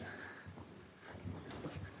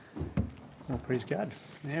Praise God.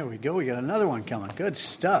 There we go. We got another one coming. Good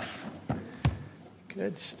stuff.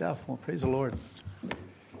 Good stuff. Well, praise the Lord.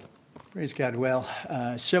 Praise God. Well,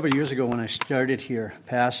 several years ago when I started here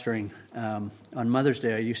pastoring, on Mother's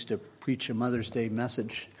Day, I used to preach a Mother's Day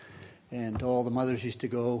message. And all the mothers used to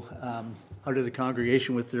go out of the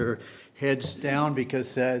congregation with their heads down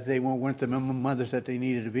because they weren't the mothers that they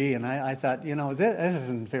needed to be. And I thought, this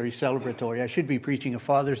isn't very celebratory. I should be preaching a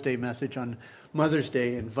Father's Day message on Mother's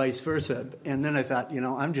Day and vice versa. And then I thought,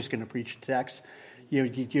 I'm just going to preach a text,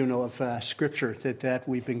 of Scripture that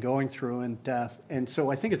we've been going through. And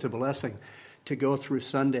so I think it's a blessing to go through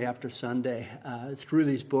Sunday after Sunday through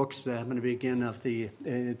these books that happen to be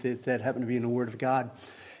that happen to be in the Word of God.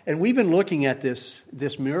 And we've been looking at this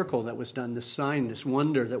miracle that was done, this sign, this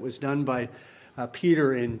wonder that was done by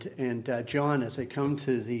Peter and John as they come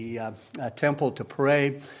to the temple to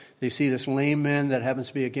pray. They see this lame man that happens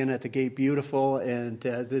to be again at the gate beautiful, and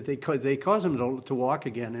they cause him to walk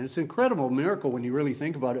again. And it's an incredible miracle when you really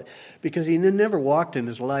think about it, because he never walked in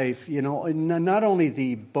his life. Not only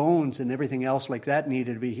the bones and everything else like that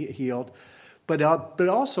needed to be healed, but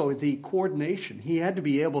also the coordination. He had to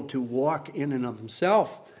be able to walk in and of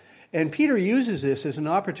himself. And Peter uses this as an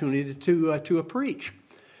opportunity to preach.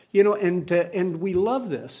 And we love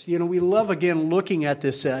this. We love, again, looking at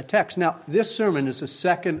this text. Now, this sermon is the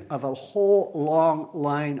second of a whole long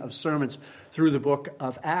line of sermons through the book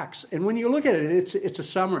of Acts. And when you look at it, it's a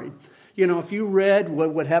summary. If you read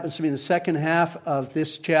what happens to be in the second half of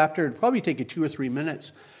this chapter, it'd probably take you 2 or 3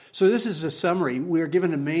 minutes. So this is a summary. We're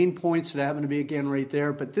given the main points that happen to be, again, right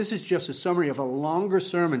there. But this is just a summary of a longer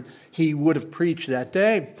sermon he would have preached that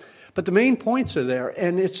day. But the main points are there.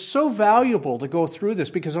 And it's so valuable to go through this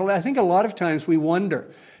because I think a lot of times we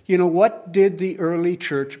wonder, what did the early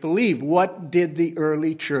church believe? What did the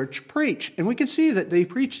early church preach? And we can see that they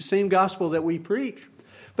preach the same gospel that we preach.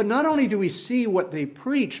 But not only do we see what they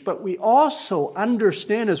preach, but we also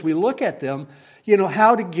understand as we look at them,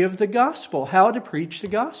 how to give the gospel, how to preach the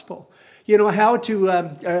gospel, how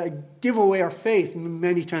to give away our faith.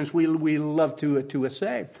 Many times we love to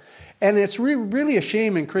say. And it's really a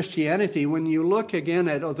shame in Christianity when you look again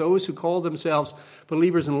at those who call themselves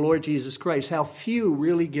believers in the Lord Jesus Christ, how few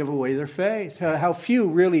really give away their faith, how few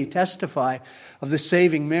really testify of the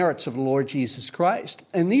saving merits of the Lord Jesus Christ.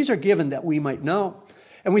 And these are given that we might know.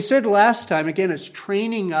 And we said last time, again, it's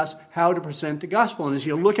training us how to present the gospel. And as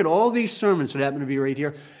you look at all these sermons that happen to be right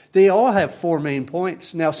here, they all have 4 main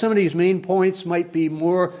points. Now, some of these main points might be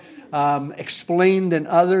more explained than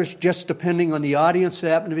others, just depending on the audience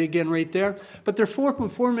that happen to be, again, right there. But there are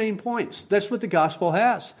 4 main points. That's what the gospel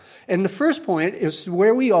has. And the first point is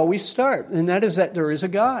where we always start, and that is that there is a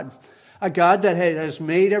God that has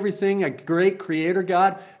made everything, a great creator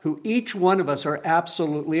God, who each one of us are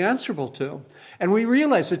absolutely answerable to. And we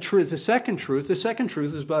realize the second truth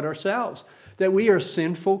is about ourselves, that we are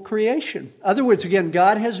sinful creation. In other words, again,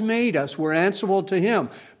 God has made us, we're answerable to Him,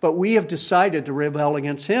 but we have decided to rebel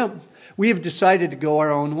against Him. We have decided to go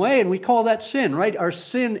our own way, and we call that sin, right? Our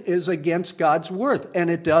sin is against God's worth, and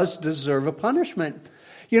it does deserve a punishment.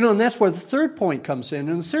 And that's where the third point comes in.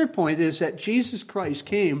 And the third point is that Jesus Christ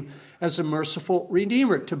came as a merciful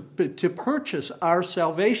Redeemer to purchase our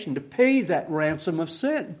salvation, to pay that ransom of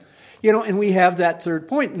sin. And we have that third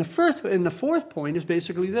point. And the fourth point is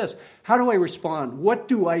basically this. How do I respond? What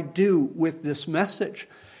do I do with this message?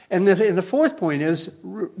 And the fourth point is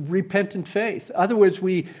repentant faith. In other words,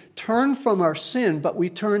 we turn from our sin, but we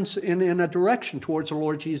turn in a direction towards the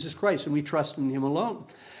Lord Jesus Christ, and we trust in Him alone.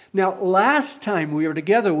 Now, last time we were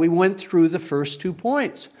together, we went through the first 2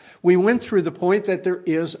 points. We went through the point that there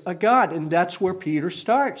is a God, and that's where Peter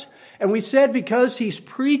starts. And we said because he's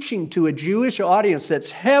preaching to a Jewish audience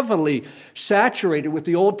that's heavily saturated with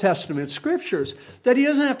the Old Testament scriptures, that he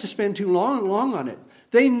doesn't have to spend too long on it.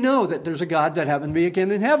 They know that there's a God that happened to be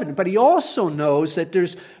again in heaven. But he also knows that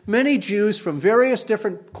there's many Jews from various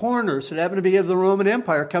different corners that happen to be of the Roman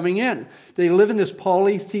Empire coming in. They live in this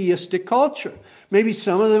polytheistic culture. Maybe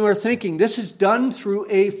some of them are thinking this is done through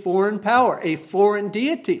a foreign power, a foreign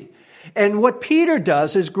deity. And what Peter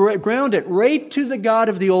does is ground it right to the God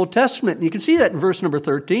of the Old Testament. And you can see that in verse number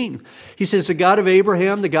 13. He says, the God of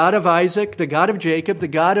Abraham, the God of Isaac, the God of Jacob, the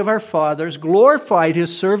God of our fathers, glorified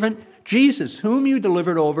His servant Jesus, whom you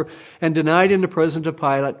delivered over and denied in the presence of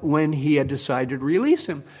Pilate when he had decided to release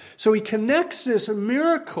him. So he connects this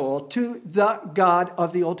miracle to the God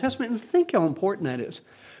of the Old Testament. And think how important that is.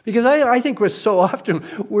 Because I think we're so,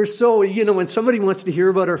 when somebody wants to hear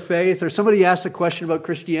about our faith or somebody asks a question about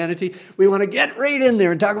Christianity, we want to get right in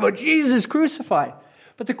there and talk about Jesus crucified.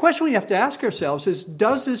 But the question we have to ask ourselves is,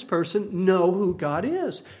 does this person know who God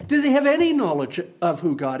is? Do they have any knowledge of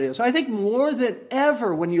who God is? I think more than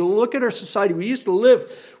ever, when you look at our society, we used to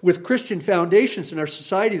live with Christian foundations in our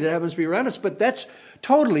society that happens to be around us, but that's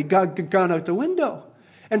totally gone out the window.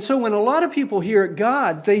 And so when a lot of people hear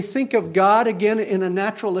God, they think of God again in a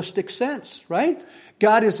naturalistic sense, right?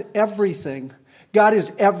 God is everything. God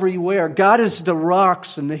is everywhere. God is the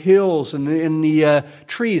rocks and the hills and the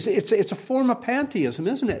trees. It's a form of pantheism,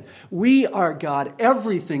 isn't it? We are God.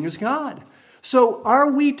 Everything is God. So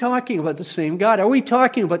are we talking about the same God? Are we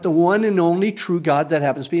talking about the one and only true God that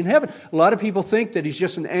happens to be in heaven? A lot of people think that he's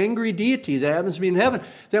just an angry deity that happens to be in heaven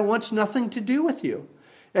that wants nothing to do with you.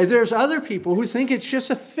 And there's other people who think it's just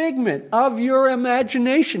a figment of your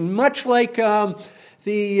imagination, much like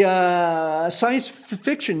the science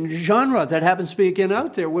fiction genre that happens to be again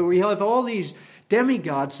out there, where we have all these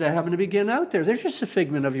demigods that happen to be again out there. They're just a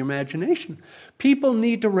figment of your imagination. People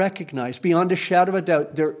need to recognize, beyond a shadow of a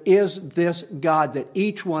doubt, there is this God that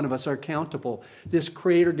each one of us are accountable, this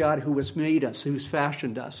creator God who has made us, who's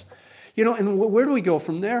fashioned us. And where do we go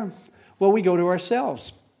from there? Well, we go to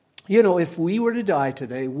ourselves. If we were to die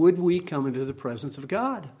today, would we come into the presence of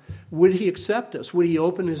God? Would he accept us? Would he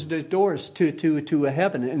open his doors to a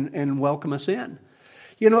heaven and welcome us in?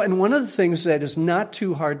 And one of the things that is not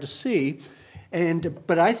too hard to see,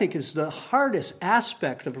 but I think is the hardest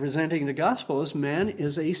aspect of presenting the gospel, is man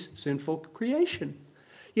is a sinful creation.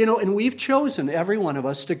 And we've chosen, every one of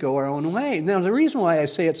us, to go our own way. Now, the reason why I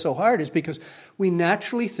say it's so hard is because we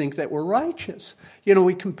naturally think that we're righteous.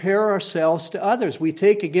 We compare ourselves to others. We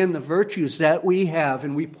take, again, the virtues that we have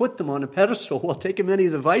and we put them on a pedestal while taking many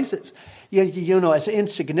of the vices, as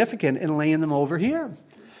insignificant and laying them over here.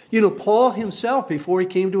 Paul himself, before he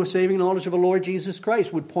came to a saving knowledge of the Lord Jesus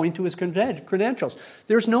Christ, would point to his credentials.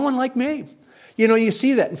 There's no one like me. You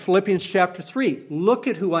see that in Philippians chapter 3. Look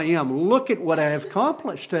at who I am. Look at what I have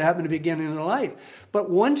accomplished that happened to begin in life. But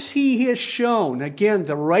once he has shown, again,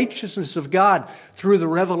 the righteousness of God through the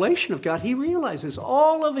revelation of God, he realizes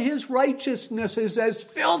all of his righteousness is as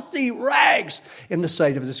filthy rags in the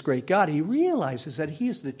sight of this great God. He realizes that he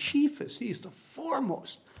is the chiefest, he is the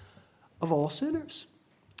foremost of all sinners.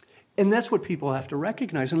 And that's what people have to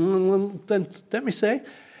recognize. And then let me say,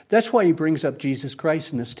 that's why he brings up Jesus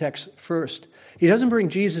Christ in this text first. He doesn't bring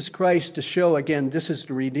Jesus Christ to show, again, this is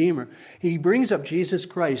the Redeemer. He brings up Jesus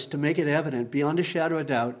Christ to make it evident, beyond a shadow of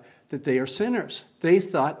doubt, that they are sinners. They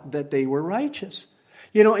thought that they were righteous.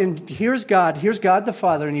 And here's God the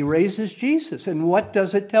Father, and he raises Jesus. And what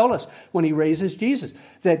does it tell us when he raises Jesus?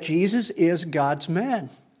 That Jesus is God's man.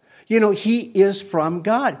 He is from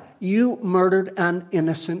God. You murdered an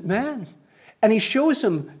innocent man. And he shows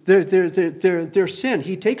them their sin.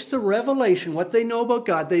 He takes the revelation, what they know about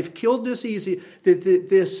God. They've killed this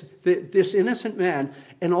innocent man,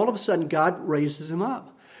 and all of a sudden God raises him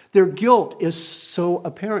up. Their guilt is so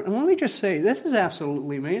apparent. And let me just say, this is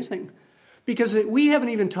absolutely amazing. Because we haven't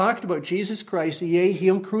even talked about Jesus Christ, yea,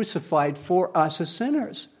 him crucified for us as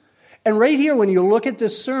sinners. And right here, when you look at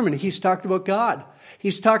this sermon, he's talked about God.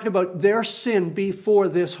 He's talked about their sin before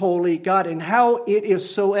this holy God and how it is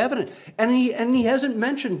so evident. And he hasn't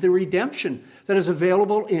mentioned the redemption that is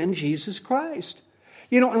available in Jesus Christ.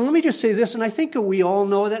 And let me just say this, and I think we all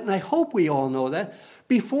know that, and I hope we all know that.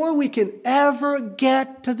 Before we can ever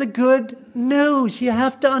get to the good news, you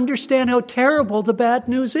have to understand how terrible the bad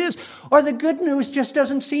news is. Or the good news just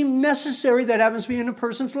doesn't seem necessary that happens to be in a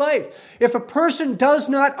person's life. If a person does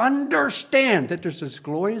not understand that there's this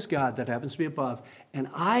glorious God that happens to be above, and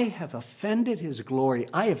I have offended his glory,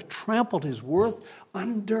 I have trampled his worth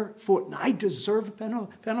underfoot, and I deserve a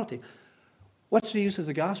penalty. What's the use of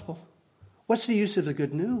the gospel? What's the use of the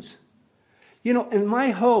good news? And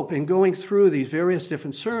my hope in going through these various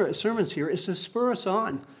different sermons here is to spur us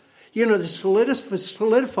on, to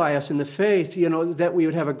solidify us in the faith, that we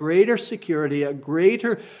would have a greater security, a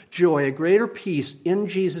greater joy, a greater peace in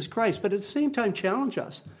Jesus Christ, but at the same time challenge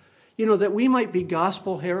us, that we might be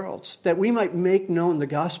gospel heralds, that we might make known the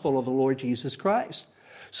gospel of the Lord Jesus Christ.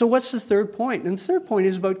 So what's the third point? And the third point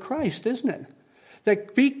is about Christ, isn't it?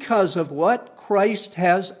 That because of what Christ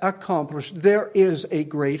has accomplished, there is a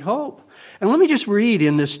great hope. And let me just read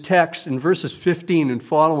in this text in verses 15 and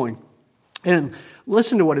following. And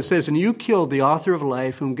listen to what it says. And you killed the author of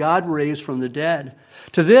life, whom God raised from the dead.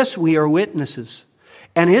 To this we are witnesses.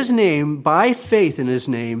 And his name, by faith in his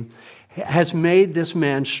name, has made this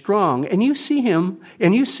man strong. And you see him,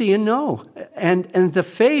 and you see and know. And the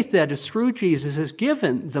faith that is through Jesus has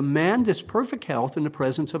given the man this perfect health in the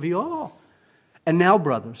presence of you all. And now,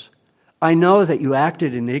 brothers, I know that you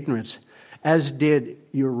acted in ignorance, as did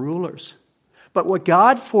your rulers. But what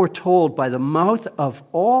God foretold by the mouth of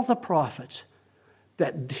all the prophets,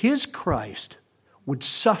 that his Christ would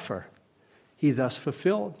suffer, he thus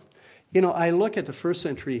fulfilled. You know, I look at the first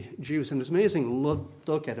century Jews, and it's amazing to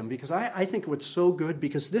look at them, because I think what's so good,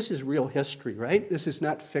 because this is real history, right? This is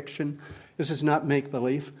not fiction. This is not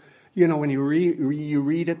make-believe. You know, when you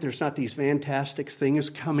read it, there's not these fantastic things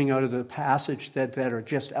coming out of the passage that are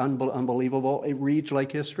just unbelievable. It reads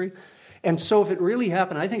like history. And so if it really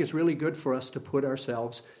happened, I think it's really good for us to put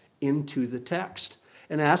ourselves into the text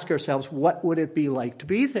and ask ourselves, what would it be like to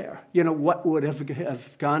be there? You know, what would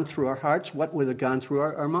have gone through our hearts? What would have gone through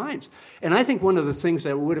our minds? And I think one of the things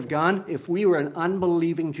that would have gone, if we were an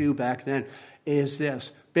unbelieving Jew back then, is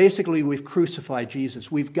this. Basically, we've crucified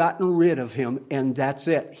Jesus. We've gotten rid of him, and that's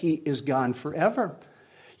it. He is gone forever.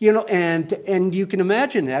 You know, and you can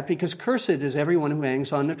imagine that, because cursed is everyone who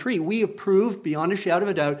hangs on the tree. We have proved beyond a shadow of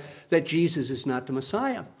a doubt that Jesus is not the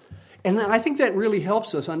Messiah. And I think that really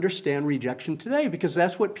helps us understand rejection today, because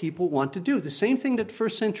that's what people want to do. The same thing that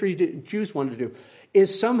first century Jews wanted to do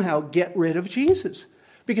is somehow get rid of Jesus.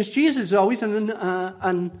 Because Jesus is always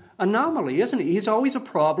an anomaly, isn't he? He's always a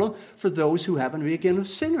problem for those who happen to be, again,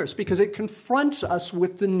 sinners, because it confronts us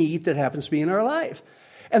with the need that happens to be in our life.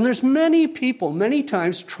 And there's many people, many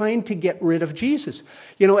times, trying to get rid of Jesus.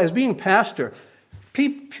 You know, as being pastor,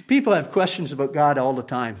 people have questions about God all the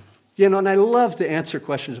time. You know, and I love to answer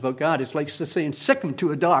questions about God. It's like saying, sick him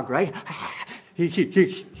to a dog, right? Here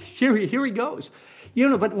he goes. You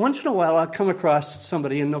know, but once in a while I'll come across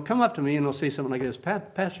somebody and they'll come up to me and they'll say something like this,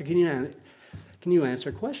 Pastor, can you answer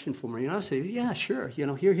a question for me? And I'll say, yeah, sure. You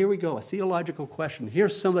know, here we go, a theological question.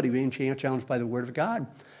 Here's somebody being challenged by the Word of God.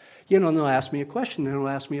 You know, and they'll ask me a question, and they'll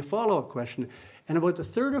ask me a follow-up question. And about the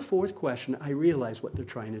third or fourth question, I realize what they're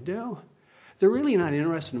trying to do. They're really not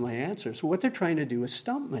interested in my answer. So what they're trying to do is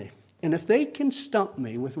stump me. And if they can stump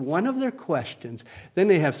me with one of their questions, then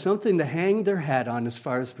they have something to hang their hat on as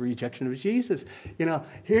far as the rejection of Jesus. You know,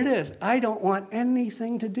 here it is. I don't want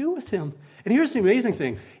anything to do with him. And here's the amazing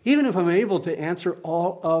thing. Even if I'm able to answer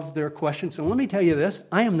all of their questions, and let me tell you this,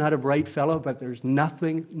 I am not a bright fellow, but there's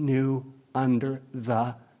nothing new under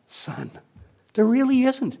the sun. There really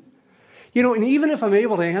isn't. You know, and even if I'm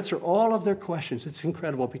able to answer all of their questions, it's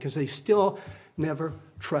incredible, because they still never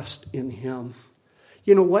trust in him.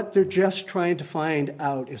 You know, what they're just trying to find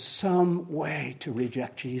out is some way to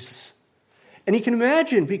reject Jesus. And you can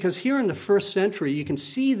imagine, because here in the first century, you can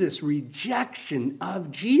see this rejection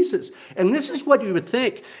of Jesus. And this is what you would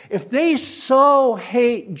think. If they so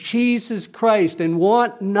hate Jesus Christ and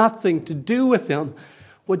want nothing to do with him,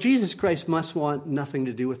 well, Jesus Christ must want nothing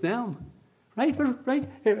to do with them. Right?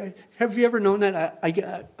 Have you ever known that?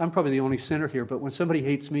 I'm probably the only sinner here, but when somebody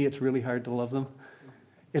hates me, it's really hard to love them.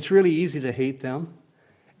 It's really easy to hate them.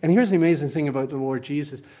 And here's the amazing thing about the Lord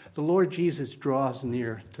Jesus. The Lord Jesus draws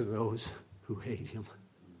near to those who hate him.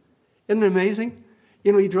 Isn't it amazing?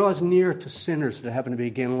 You know, he draws near to sinners that happen to be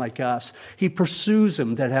again like us. He pursues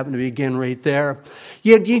them that happen to be again right there.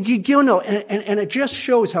 You know, and it just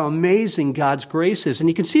shows how amazing God's grace is. And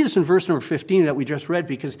you can see this in verse number 15 that we just read,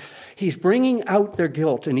 because he's bringing out their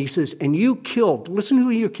guilt. And he says, and you killed, listen who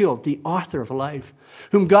you killed, the author of life,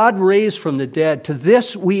 whom God raised from the dead. To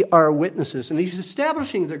this we are witnesses. And he's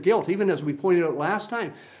establishing their guilt, even as we pointed out last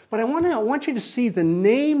time. But I want you to see the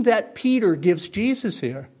name that Peter gives Jesus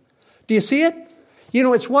here. Do you see it? You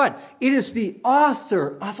know, it's what? It is the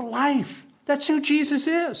author of life. That's who Jesus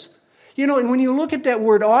is. You know, and when you look at that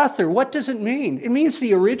word author, what does it mean? It means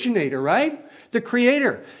the originator, right? The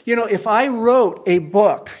creator. You know, if I wrote a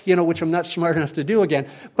book, you know, which I'm not smart enough to do again,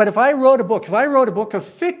 but if I wrote a book of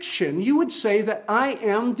fiction, you would say that I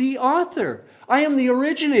am the author. I am the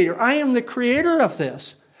originator. I am the creator of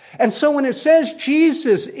this. And so when it says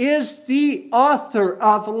Jesus is the author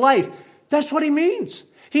of life, that's what he means.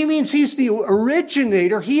 He means he's the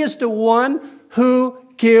originator. He is the one who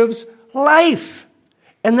gives life.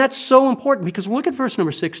 And that's so important, because look at verse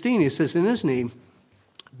number 16. He says, in his name,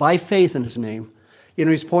 by faith in his name, you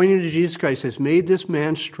know, he's pointing to Jesus Christ, has made this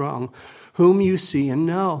man strong, whom you see and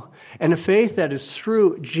know. And the faith that is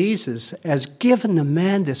through Jesus has given the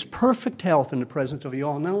man this perfect health in the presence of you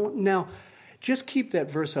all. Now, just keep that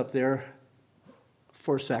verse up there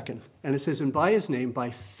for a second. And it says, and by his name,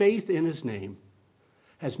 by faith in his name,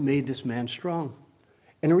 has made this man strong.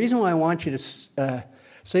 And the reason why I want you to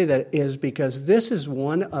say that is because this is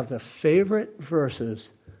one of the favorite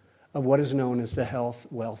verses of what is known as the health,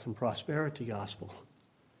 wealth, and prosperity gospel.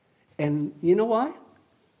 And you know why?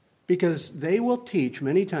 Because they will teach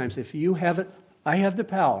many times, if you have it, I have the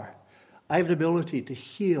power. I have the ability to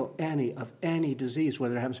heal any disease,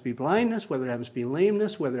 whether it happens to be blindness, whether it happens to be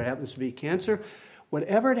lameness, whether it happens to be cancer,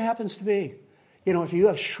 whatever it happens to be. if you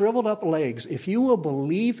have shriveled up legs, if you will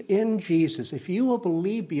believe in Jesus, if you will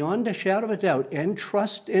believe beyond a shadow of a doubt and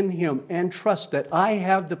trust in him and trust that I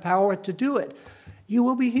have the power to do it, you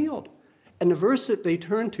will be healed. And the verse that they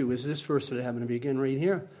turn to is this verse that I happen to begin right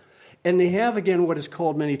here. And they have, again, what is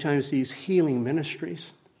called many times these healing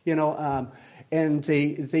ministries, and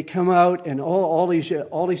they come out, and all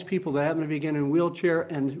these people that happen to begin in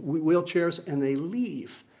wheelchairs, and they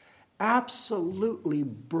leave absolutely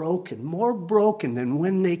broken, more broken than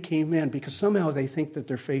when they came in, because somehow they think that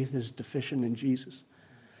their faith is deficient in Jesus.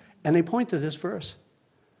 And they point to this verse.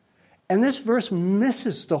 And this verse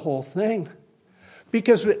misses the whole thing.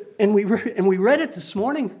 Because, and we read it this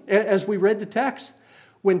morning as we read the text.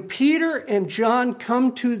 When Peter and John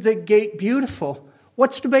come to the gate beautiful,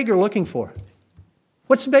 what's the beggar looking for?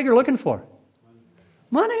 What's the beggar looking for?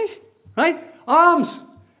 Money, right? Alms.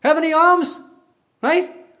 Have any alms?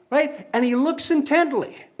 Right? And he looks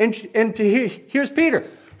intently. And here's Peter.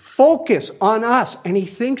 Focus on us. And he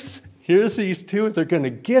thinks, here's these two, they're going to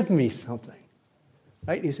give me something.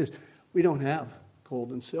 Right? And he says, we don't have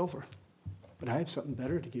gold and silver, but I have something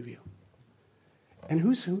better to give you. And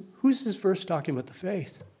who's this verse talking about the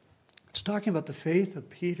faith? It's talking about the faith of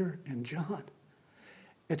Peter and John.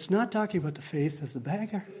 It's not talking about the faith of the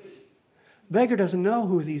beggar. The beggar doesn't know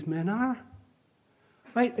who these men are.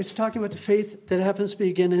 Right? It's talking about the faith that happens to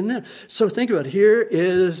begin in them. So think about it. Here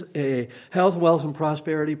is a health, wealth, and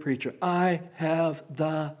prosperity preacher. I have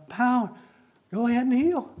the power. Go ahead and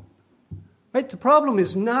heal. Right? The problem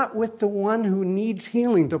is not with the one who needs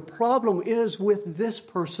healing. The problem is with this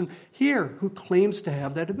person here who claims to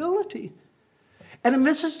have that ability. And it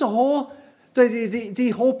misses the whole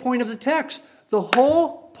point of the text. The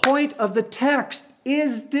whole point of the text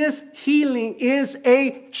is this healing is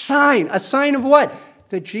a sign. A sign of what?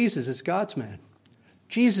 That Jesus is God's man.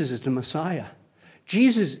 Jesus is the Messiah.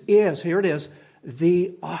 Jesus is, here it is,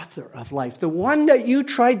 the author of life. The one that you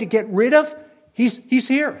tried to get rid of, he's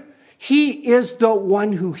here. He is the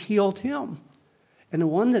one who healed him. And the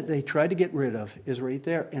one that they tried to get rid of is right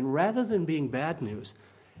there. And rather than being bad news,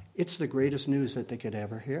 it's the greatest news that they could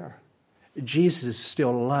ever hear. Jesus is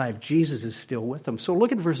still alive. Jesus is still with them. So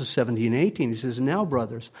look at verses 17 and 18. He says, now,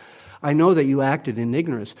 brothers, I know that you acted in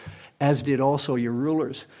ignorance, as did also your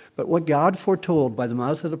rulers. But what God foretold by the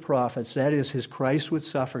mouth of the prophets, that is, his Christ would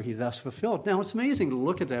suffer, he thus fulfilled. Now, it's amazing to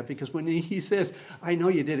look at that, because when he says, I know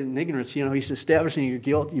you did it in ignorance, he's establishing your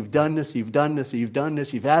guilt. You've done this, you've done this, you've done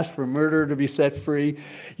this. You've asked for a murderer to be set free.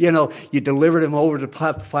 You delivered him over to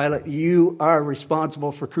Pilate. You are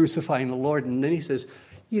responsible for crucifying the Lord. And then he says,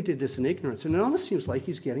 you did this in ignorance. And it almost seems like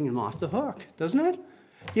he's getting him off the hook, doesn't it?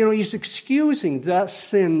 He's excusing the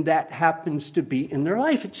sin that happens to be in their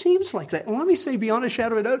life. It seems like that. And let me say, beyond a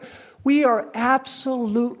shadow of a doubt, we are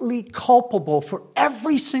absolutely culpable for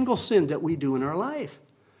every single sin that we do in our life.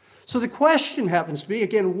 So the question happens to be,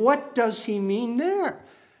 again, what does he mean there?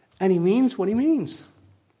 And he means what he means.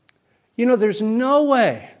 There's no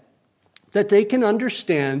way that they can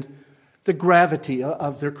understand the gravity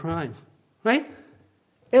of their crime. Right?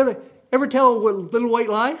 Ever tell a little white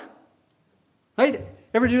lie? Right?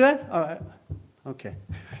 Ever do that? Okay.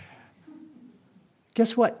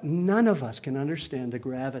 Guess what? None of us can understand the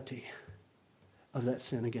gravity of that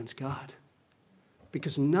sin against God.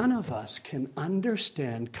 Because none of us can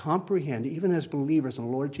understand, comprehend, even as believers in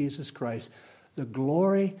the Lord Jesus Christ, the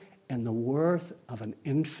glory and the worth of an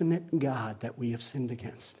infinite God that we have sinned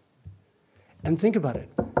against. And think about it.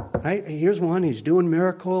 Right? Here's one. He's doing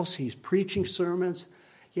miracles. He's preaching sermons.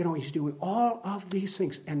 He's doing all of these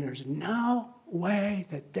things. And there's no way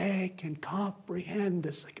that they can comprehend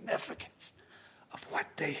the significance of what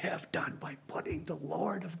they have done by putting the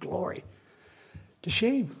Lord of glory to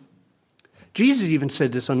shame. Jesus even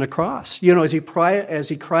said this on the cross. As he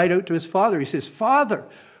cried out to his Father, he says, Father,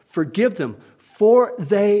 forgive them, for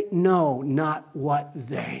they know not what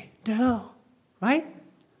they do. Right?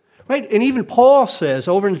 Right? And even Paul says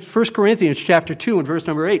over in 1 Corinthians chapter 2 and verse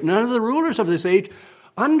number 8, none of the rulers of this age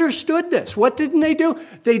understood this. What didn't they do?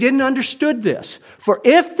 They didn't understood this. For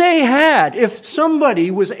if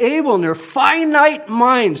somebody was able in their finite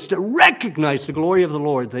minds to recognize the glory of the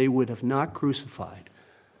Lord, they would have not crucified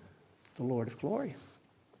the Lord of glory.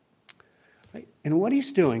 Right? And what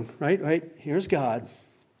he's doing, right? Here's God.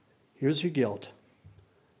 Here's your guilt.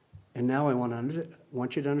 And now I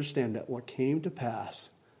want you to understand that what came to pass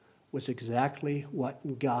was exactly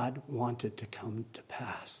what God wanted to come to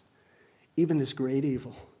pass. Even this great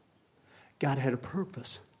evil, God had a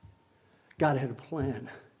purpose. God had a plan.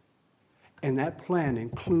 And that plan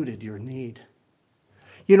included your need.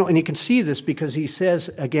 And you can see this because he says,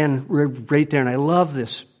 again, right there, and I love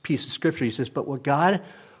this piece of scripture. He says, but what God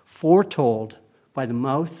foretold by the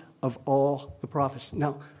mouth of all the prophets.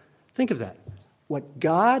 Now, think of that. What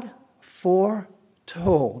God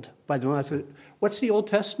foretold by the mouth of... What's the Old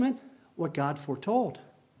Testament? What God foretold.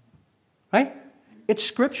 Right? It's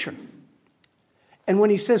Scripture. And when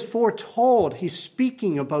he says foretold, he's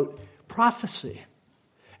speaking about prophecy.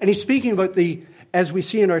 And he's speaking about as we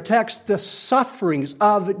see in our text, the sufferings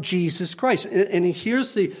of Jesus Christ. And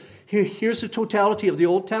here's the totality of the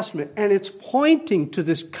Old Testament. And it's pointing to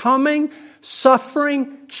this coming,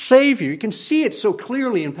 suffering Savior. You can see it so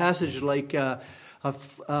clearly in passages like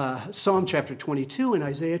Psalm chapter 22 and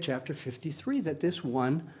Isaiah chapter 53, that this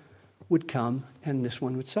one would come and this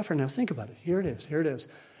one would suffer. Now think about it. Here it is.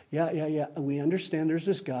 Yeah. We understand there's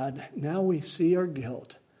this God. Now we see our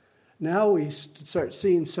guilt. Now we start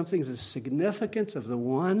seeing something of the significance of the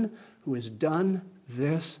one who has done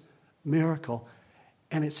this miracle.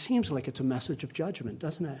 And it seems like it's a message of judgment,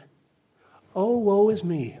 doesn't it? Oh, woe is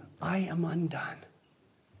me. I am undone.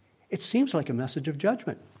 It seems like a message of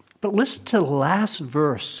judgment. But listen to the last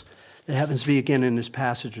verse that happens to be again in this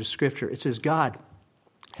passage of Scripture. It says, God,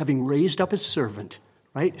 having raised up his servant,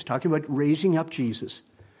 right? It's talking about raising up Jesus,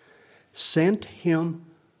 sent him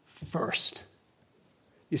first.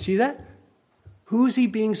 You see that? Who is he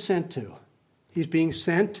being sent to? He's being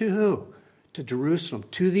sent to who? To Jerusalem,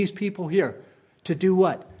 to these people here. To do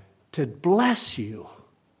what? To bless you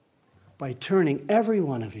by turning every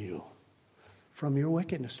one of you from your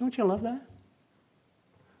wickedness. Don't you love that?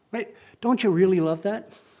 Right? Don't you really love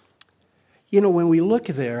that? You know, when we look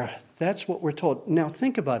there, that's what we're told. Now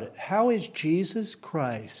think about it. How is Jesus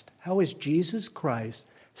Christ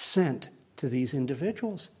sent to these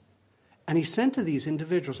individuals? And he's sent to these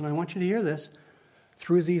individuals, and I want you to hear this,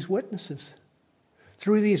 through these witnesses,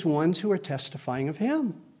 through these ones who are testifying of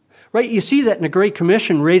him. Right? You see that in the Great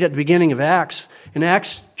Commission right at the beginning of Acts. In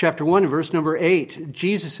Acts chapter 1, verse number 8,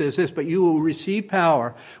 Jesus says this, but you will receive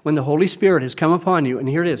power when the Holy Spirit has come upon you. And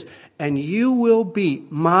here it is. And you will be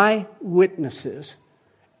my witnesses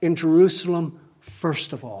in Jerusalem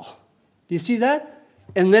first of all. Do you see that?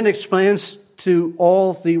 And then it expands to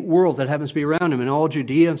all the world that happens to be around him, and all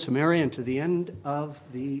Judea and Samaria and to the end of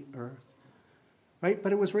the earth. Right?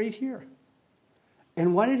 But it was right here.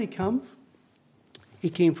 And why did he come? He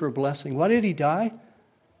came for a blessing. Why did he die?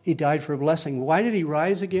 He died for a blessing. Why did he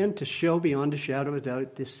rise again? To show beyond a shadow of a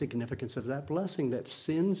doubt the significance of that blessing, that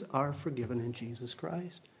sins are forgiven in Jesus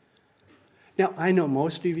Christ. Now, I know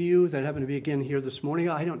most of you that happen to be again here this morning.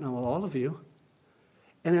 I don't know all of you.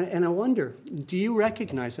 And I wonder, do you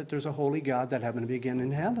recognize that there's a holy God that happened to be again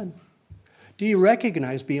in heaven? Do you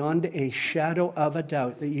recognize beyond a shadow of a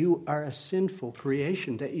doubt that you are a sinful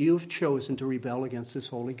creation, that you have chosen to rebel against this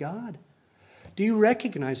holy God? Do you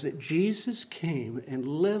recognize that Jesus came and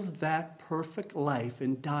lived that perfect life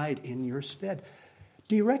and died in your stead?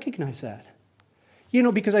 Do you recognize that? You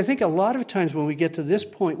know, because I think a lot of times when we get to this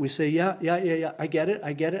point, we say, yeah, I get it,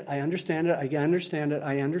 I understand it,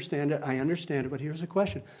 but here's the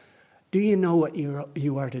question. Do you know what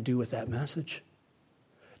you are to do with that message?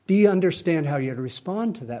 Do you understand how you're to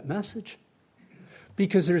respond to that message?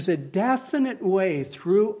 Because there's a definite way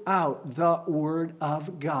throughout the Word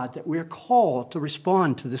of God that we're called to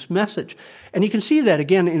respond to this message. And you can see that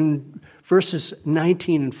again in verses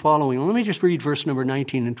 19 and following. Let me just read verse number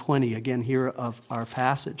 19 and 20 again here of our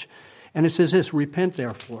passage. And it says this, repent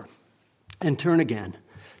therefore and turn again,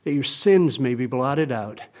 that your sins may be blotted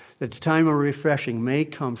out, that the time of refreshing may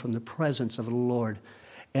come from the presence of the Lord,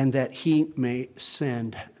 and that he may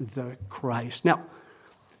send the Christ. Now,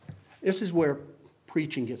 this is where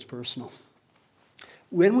preaching gets personal.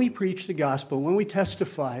 When we preach the gospel, when we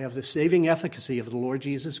testify of the saving efficacy of the Lord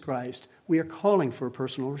Jesus Christ, we are calling for a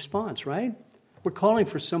personal response, right? We're calling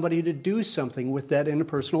for somebody to do something with that in a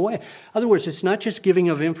personal way. In other words, it's not just giving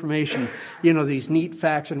of information, these neat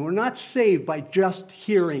facts, and we're not saved by just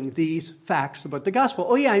hearing these facts about the gospel.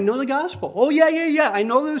 Oh yeah, I know the gospel. Oh yeah, I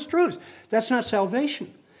know those truths. That's not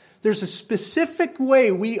salvation. There's a specific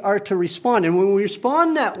way we are to respond. And when we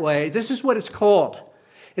respond that way, this is what it's called.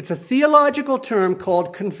 It's a theological term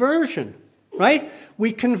called conversion, right?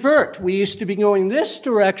 We convert. We used to be going this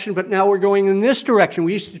direction, but now we're going in this direction.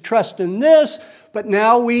 We used to trust in this, but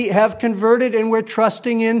now we have converted and we're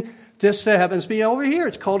trusting in this that happens to be over here.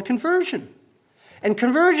 It's called conversion. And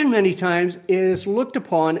conversion many times is looked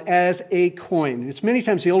upon as a coin. It's many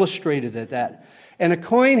times illustrated at that. And a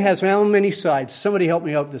coin has how many sides? Somebody help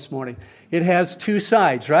me out this morning. It has two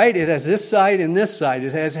sides, right? It has this side and this side.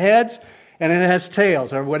 It has heads and it has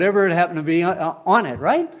tails, or whatever it happened to be on it,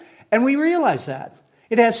 right? And we realize that.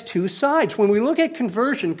 It has two sides. When we look at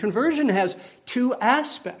conversion, conversion has two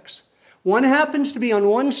aspects. One happens to be on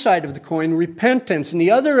one side of the coin, repentance, and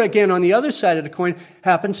the other, again, on the other side of the coin,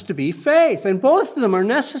 happens to be faith. And both of them are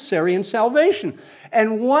necessary in salvation.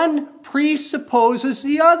 And one presupposes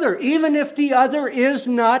the other, even if the other is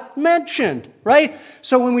not mentioned, right?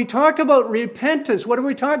 So when we talk about repentance, what are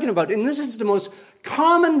we talking about? And this is the most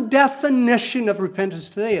common definition of repentance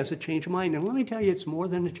today as a change of mind. And let me tell you, it's more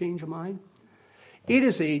than a change of mind. It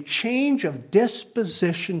is a change of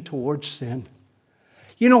disposition towards sin.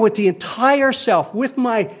 You know, with the entire self, with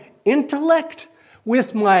my intellect,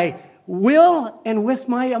 with my will, and with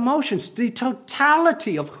my emotions, the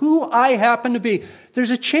totality of who I happen to be,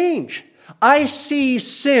 there's a change. I see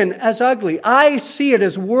sin as ugly. I see it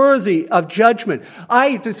as worthy of judgment.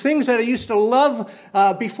 The things that I used to love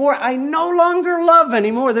before, I no longer love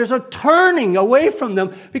anymore. There's a turning away from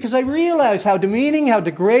them because I realize how demeaning, how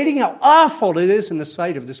degrading, how awful it is in the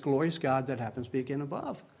sight of this glorious God that happens to be again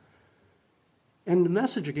above. And the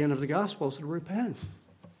message again of the gospel is to repent.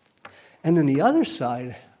 And then the other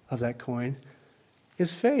side of that coin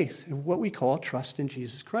is faith, and what we call trust in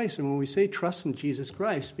Jesus Christ. And when we say trust in Jesus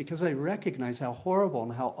Christ, because I recognize how horrible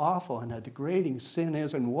and how awful and how degrading sin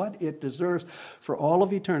is and what it deserves for all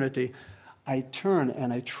of eternity, I turn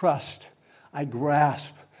and I trust, I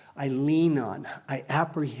grasp, I lean on, I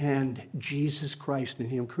apprehend Jesus Christ and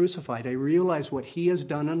Him crucified. I realize what He has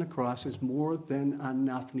done on the cross is more than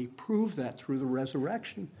enough, and He proved that through the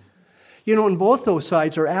resurrection. You know, and both those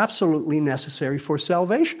sides are absolutely necessary for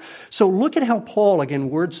salvation. So look at how Paul,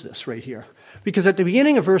 again, words this right here. Because at the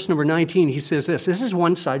beginning of verse number 19, he says this. This is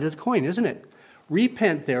one side of the coin, isn't it?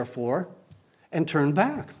 Repent, therefore, and turn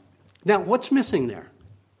back. Now, what's missing there?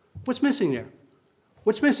 What's missing there?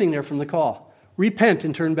 What's missing there from the call? Repent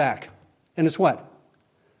and turn back. And it's what?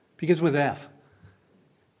 Begins with F.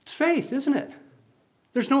 It's faith, isn't it?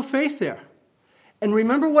 There's no faith there. And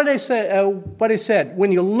remember what I said.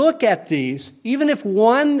 When you look at these, even if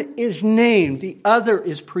one is named, the other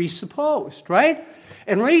is presupposed, right?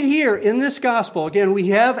 And right here in this gospel, again, we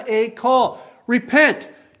have a call. Repent.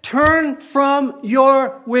 Turn from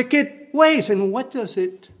your wicked ways. And what does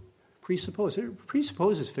it presuppose? It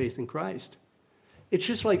presupposes faith in Christ. It's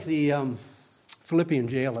just like the Philippian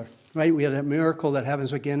jailer, right? We have that miracle that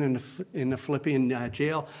happens again in the Philippian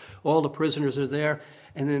jail. All the prisoners are there.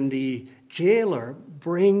 And then the jailer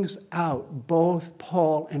brings out both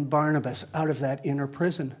Paul and Barnabas out of that inner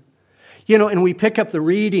prison. You know, and we pick up the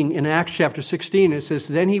reading in Acts chapter 16. It says,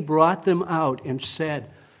 then he brought them out and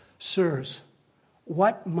said, sirs,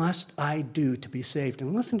 what must I do to be saved?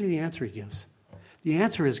 And listen to the answer he gives. The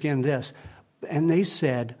answer is, again, this. And they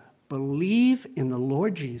said, believe in the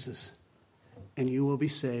Lord Jesus, and you will be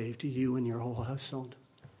saved, you and your whole household.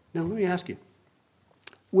 Now, let me ask you,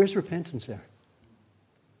 where's repentance there?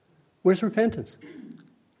 Where's repentance?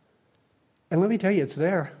 And let me tell you, it's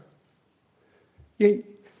there. You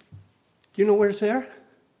know where it's there?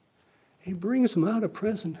 He brings them out of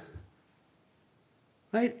prison.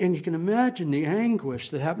 Right? And you can imagine the anguish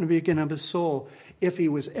that happened to be again of his soul. If he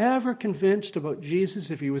was ever convinced about Jesus,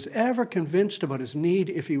 if he was ever convinced about his need,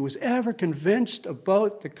 if he was ever convinced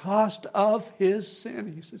about the cost of his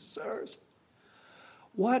sin, he says, sirs,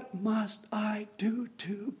 what must I do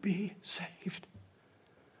to be saved?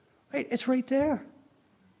 Right? It's right there.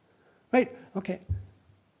 Right? Okay.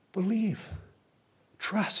 Believe.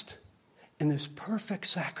 Trust in this perfect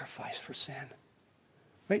sacrifice for sin.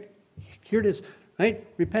 Right? Here it is. Right?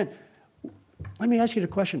 Repent. Let me ask you the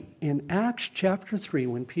question. In Acts chapter 3,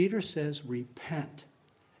 when Peter says repent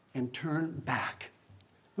and turn back,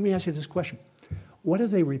 let me ask you this question. What are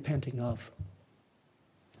they repenting of?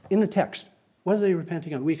 In the text, what are they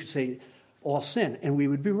repenting of? We could say all sin, and we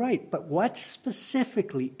would be right. But what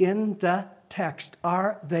specifically in the text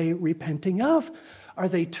are they repenting of? Are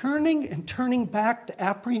they turning back to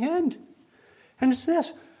apprehend? And it's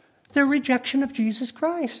this, their rejection of Jesus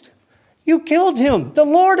Christ. You killed him, the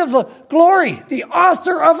Lord of glory, the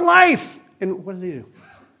author of life. And what do they do?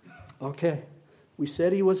 Okay, we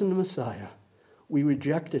said he wasn't the Messiah. We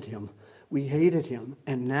rejected him. We hated him.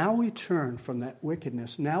 And now we turn from that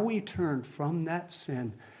wickedness. Now we turn from that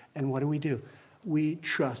sin. And what do? We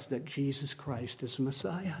trust that Jesus Christ is the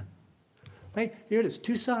Messiah. Right? Here it is,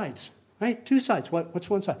 two sides. Right? Two sides. What's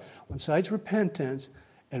one side? One side's repentance,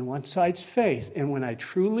 and one side's faith. And when I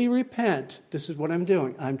truly repent, this is what I'm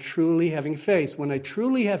doing. I'm truly having faith. When I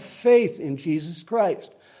truly have faith in Jesus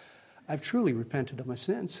Christ, I've truly repented of my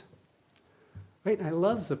sins. Right? And I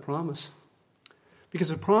love the promise. Because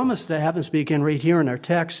the promise that happens to be again right here in our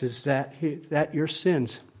text is that your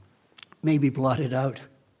sins may be blotted out.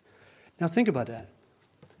 Now think about that.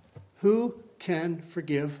 Who can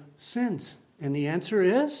forgive sins? And the answer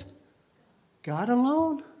is God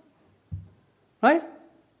alone. Right?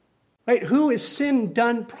 Right? Who is sin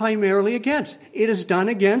done primarily against? It is done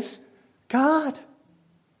against God.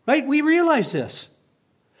 Right? We realize this.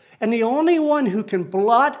 And the only one who can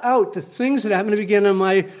blot out the things that happen to begin on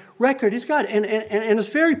my record is God. And it's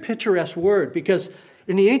a very picturesque word, because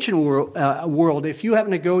in the ancient world, if you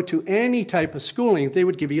happen to go to any type of schooling, they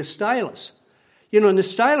would give you a stylus. And the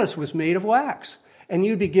stylus was made of wax. And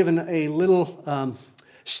you'd be given a little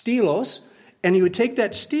stylus, and you would take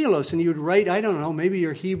that stylus and you would write, I don't know, maybe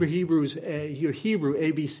your Hebrew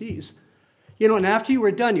ABCs. And after you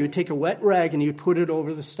were done, you would take a wet rag and you'd put it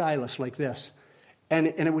over the stylus like this. And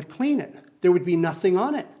it would clean it. There would be nothing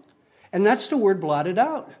on it. And that's the word blotted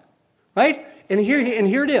out. Right? And here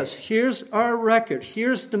it is. Here's our record.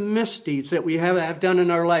 Here's the misdeeds that we have done in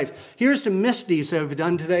our life. Here's the misdeeds that we've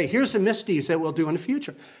done today. Here's the misdeeds that we'll do in the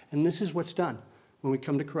future. And this is what's done when we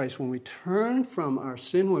come to Christ. When we turn from our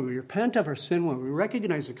sin, when we repent of our sin, when we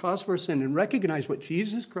recognize the cost of our sin and recognize what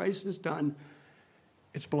Jesus Christ has done,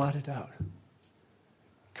 it's blotted out.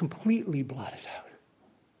 Completely blotted out.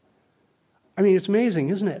 I mean, it's amazing,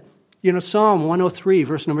 isn't it? Psalm 103,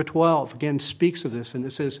 verse number 12, again, speaks of this. And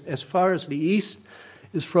it says, as far as the east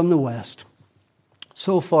is from the west,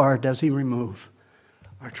 so far does he remove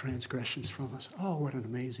our transgressions from us. Oh, what an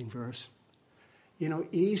amazing verse.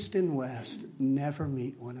 East and west never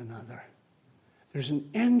meet one another. There's an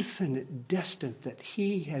infinite distance that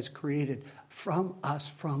he has created from us,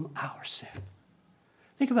 from our sin.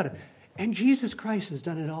 Think about it. And Jesus Christ has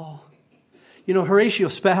done it all. Horatio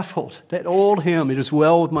Spafford, that old hymn, "It is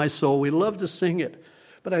well with my soul," we love to sing it.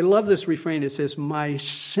 But I love this refrain. It says, my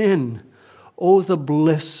sin, oh, the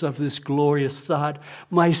bliss of this glorious thought.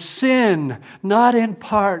 My sin, not in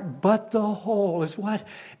part, but the whole, is what?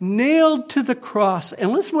 Nailed to the cross.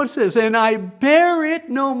 And listen what it says, and I bear it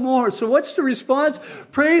no more. So what's the response?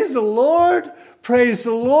 Praise the Lord,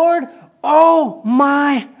 oh,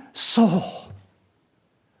 my soul.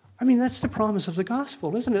 I mean, that's the promise of the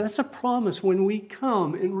gospel, isn't it? That's a promise when we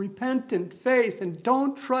come in repentant faith and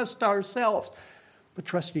don't trust ourselves, but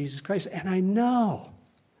trust Jesus Christ. And I know,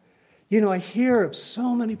 I hear of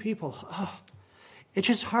so many people, it's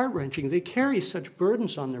just heart-wrenching. They carry such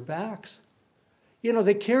burdens on their backs.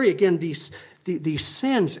 They carry, again, these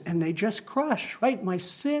sins, and they just crush, right? My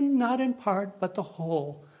sin, not in part, but the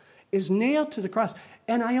whole, is nailed to the cross.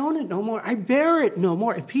 And I own it no more. I bear it no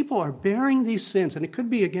more. And people are bearing these sins. And it could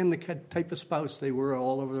be, again, the type of spouse they were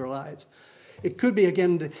all over their lives. It could be,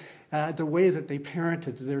 again, the way that they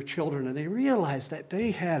parented their children. And they realized that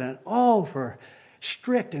they had an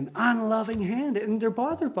strict and unloving hand. And they're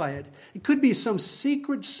bothered by it. It could be some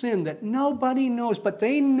secret sin that nobody knows. But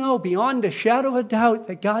they know beyond a shadow of a doubt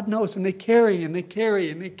that God knows. And they carry, and they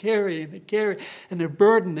carry, and they carry, and they carry. And they're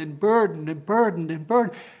burdened and burdened and burdened and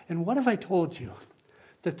burdened. And what have I told you?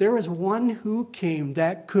 That there is one who came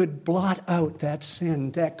that could blot out that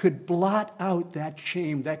sin, that could blot out that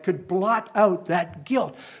shame, that could blot out that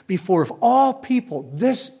guilt before of all people,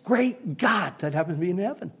 this great God that happens to be in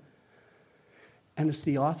heaven. And it's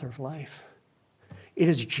the author of life. It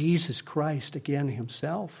is Jesus Christ, again,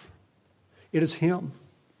 himself. It is him.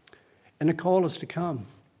 And the call is to come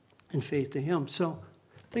in faith to him. So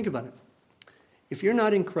think about it. If you're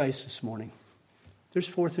not in Christ this morning, there's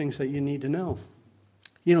 4 things that you need to know.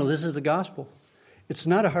 This is the gospel. It's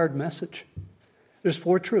not a hard message. There's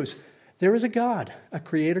 4 truths. There is a God, a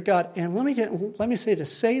creator God. And let me say, to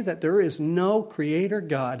say that there is no creator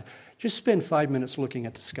God, just spend 5 minutes looking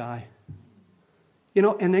at the sky.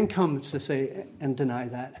 And then come to say and deny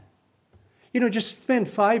that. Just spend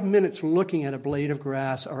 5 minutes looking at a blade of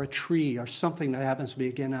grass or a tree or something that happens to be,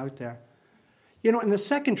 again, out there. And the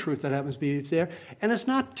second truth that happens to be there, and it's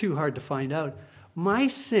not too hard to find out, my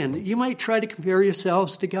sin, you might try to compare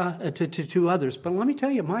yourselves to God, to others, but let me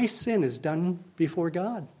tell you, my sin is done before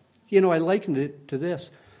God. I likened it to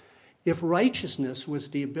this. If righteousness was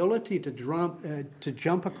the ability to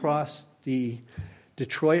jump across the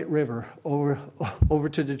Detroit River over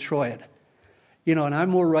to Detroit, and I'm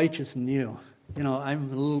more righteous than you.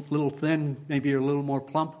 I'm a little thin, maybe you're a little more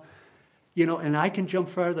plump, and I can jump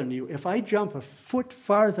farther than you. If I jump a foot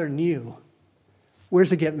farther than you,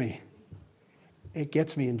 where's it get me? It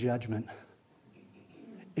gets me in judgment.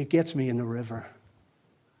 It gets me in the river.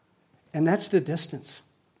 And that's the distance.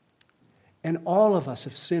 And all of us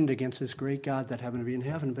have sinned against this great God that happened to be in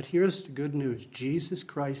heaven. But here's the good news. Jesus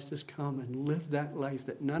Christ has come and lived that life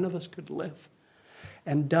that none of us could live.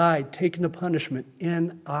 And died, taking the punishment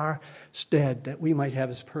in our stead that we might have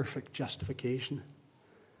his perfect justification.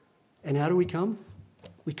 And how do we come?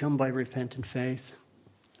 We come by repentant faith.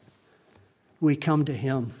 We come to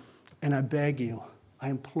him. And I beg you, I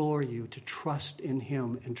implore you to trust in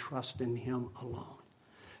him and trust in him alone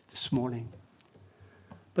this morning.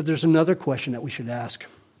 But there's another question that we should ask.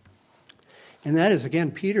 And that is,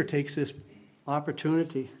 again, Peter takes this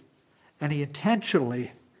opportunity and he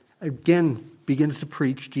intentionally, again, begins to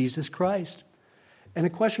preach Jesus Christ. And the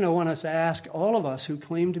question I want us to ask, all of us who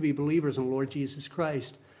claim to be believers in the Lord Jesus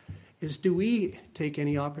Christ, is do we take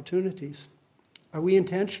any opportunities? Are we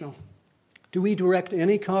intentional? Do we direct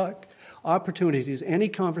any opportunities, any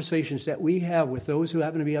conversations that we have with those who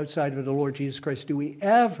happen to be outside of the Lord Jesus Christ? Do we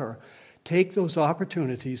ever take those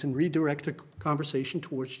opportunities and redirect a conversation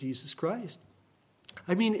towards Jesus Christ?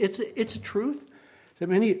 I mean, it's a truth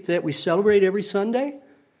that we celebrate every Sunday.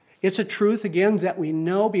 It's a truth, again, that we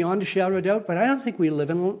know beyond a shadow of doubt, but I don't think we live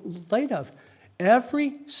in light of.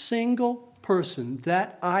 Every single person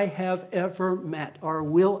that I have ever met or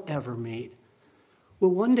will ever meet will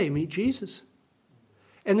one day meet Jesus.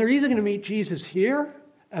 And they're either going to meet Jesus here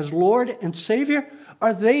as Lord and Savior,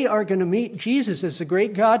 or they are going to meet Jesus as the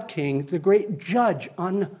great God King, the great judge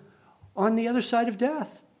on the other side of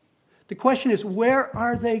death. The question is, where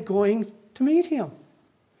are they going to meet him?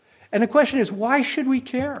 And the question is, why should we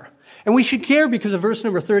care? And we should care because of verse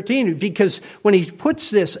number 13, because when he puts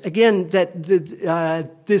this, again, that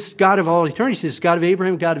this God of all eternity, he says, God of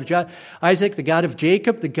Abraham, God of Isaac, the God of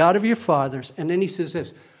Jacob, the God of your fathers. And then he says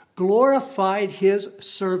this, glorified his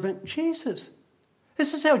servant Jesus.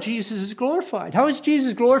 This is how Jesus is glorified. How is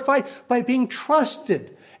Jesus glorified? By being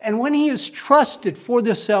trusted. And when he is trusted for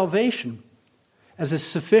this salvation as a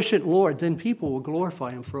sufficient Lord, then people will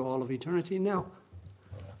glorify him for all of eternity. Now,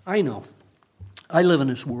 I know. I live in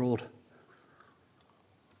this world.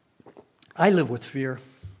 I live with fear.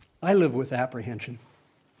 I live with apprehension.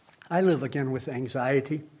 I live, again, with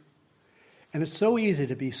anxiety. And it's so easy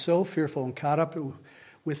to be so fearful and caught up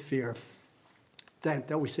with fear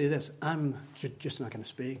that we say this, I'm just not going to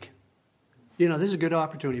speak. You know, this is a good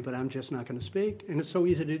opportunity, but I'm just not going to speak. And it's so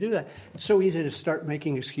easy to do that. It's so easy to start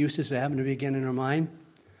making excuses that happen to begin in our mind.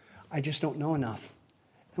 I just don't know enough.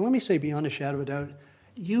 And let me say, beyond a shadow of a doubt,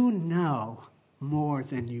 you know more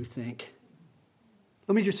than you think.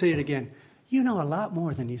 Let me just say it again. You know a lot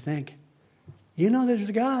more than you think. You know there's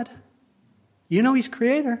a God. You know he's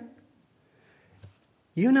creator.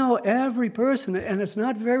 You know every person, and it's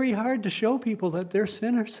not very hard to show people that they're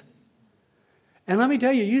sinners. And let me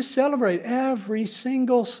tell you, you celebrate every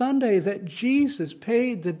single Sunday that Jesus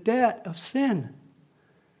paid the debt of sin.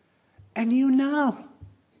 And you know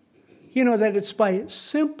that it's by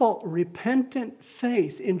simple, repentant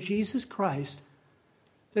faith in Jesus Christ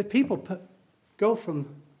that people go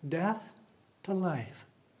from death to life,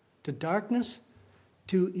 to darkness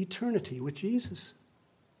to eternity with Jesus.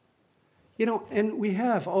 And we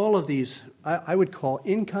have all of these, I would call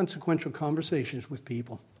inconsequential conversations with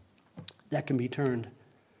people that can be turned.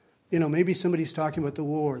 Maybe somebody's talking about the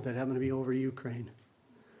war that happened to be over Ukraine.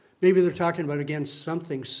 Maybe they're talking about, again,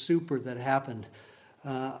 something super that happened.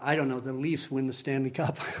 I don't know, the Leafs win the Stanley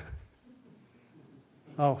Cup.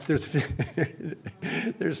 Oh,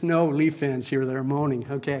 there's no Leaf fans here that are moaning,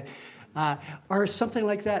 okay. Or something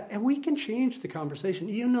like that. And we can change the conversation.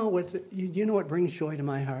 You know what brings joy to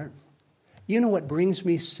my heart? You know what brings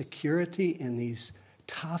me security in these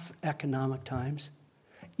tough economic times?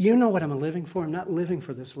 You know what I'm living for? I'm not living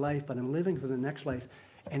for this life, but I'm living for the next life.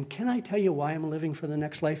 And can I tell you why I'm living for the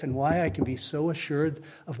next life and why I can be so assured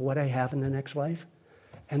of what I have in the next life?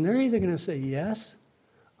 And they're either going to say yes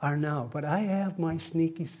or no. But I have my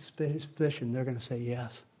sneaky suspicion they're going to say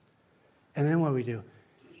yes. And then what do we do?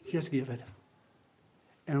 Just give it.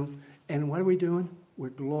 And what are we doing? We're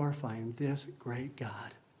glorifying this great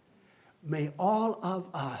God. May all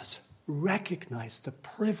of us recognize the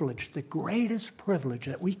privilege, the greatest privilege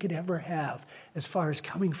that we could ever have as far as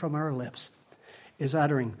coming from our lips is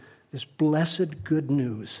uttering this blessed good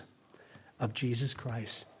news of Jesus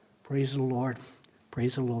Christ. Praise the Lord.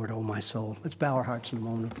 Praise the Lord, O my soul. Let's bow our hearts in a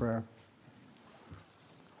moment of prayer.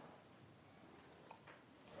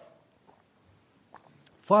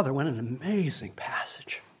 Father, what an amazing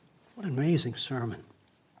passage. What an amazing sermon.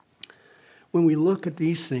 When we look at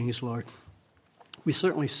these things, Lord, we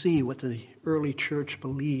certainly see what the early church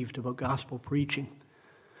believed about gospel preaching,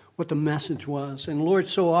 what the message was. And Lord,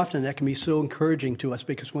 so often that can be so encouraging to us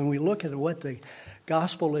because when we look at what the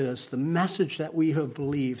gospel is, the message that we have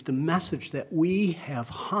believed, the message that we have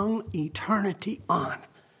hung eternity on,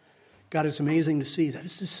 God, it's amazing to see that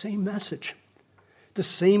it's the same message, the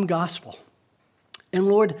same gospel. And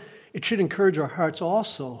Lord, it should encourage our hearts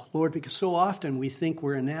also, Lord, because so often we think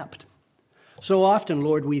we're inept. So often,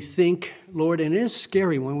 Lord, we think, Lord, and it is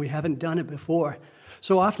scary when we haven't done it before.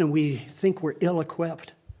 So often we think we're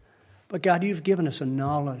ill-equipped. But God, you've given us a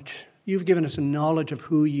knowledge. You've given us a knowledge of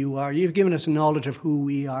who you are. You've given us a knowledge of who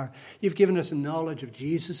we are. You've given us a knowledge of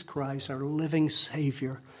Jesus Christ, our living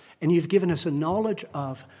Savior. And you've given us a knowledge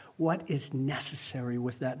of what is necessary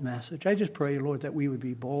with that message. I just pray, Lord, that we would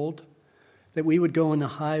be bold, that we would go in the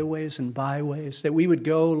highways and byways, that we would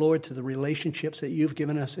go, Lord, to the relationships that you've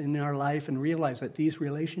given us in our life and realize that these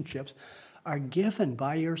relationships are given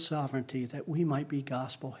by your sovereignty that we might be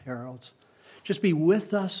gospel heralds. Just be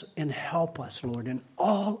with us and help us, Lord, in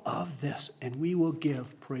all of this, and we will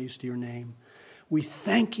give praise to your name. We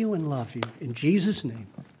thank you and love you. In Jesus' name,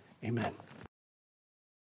 amen.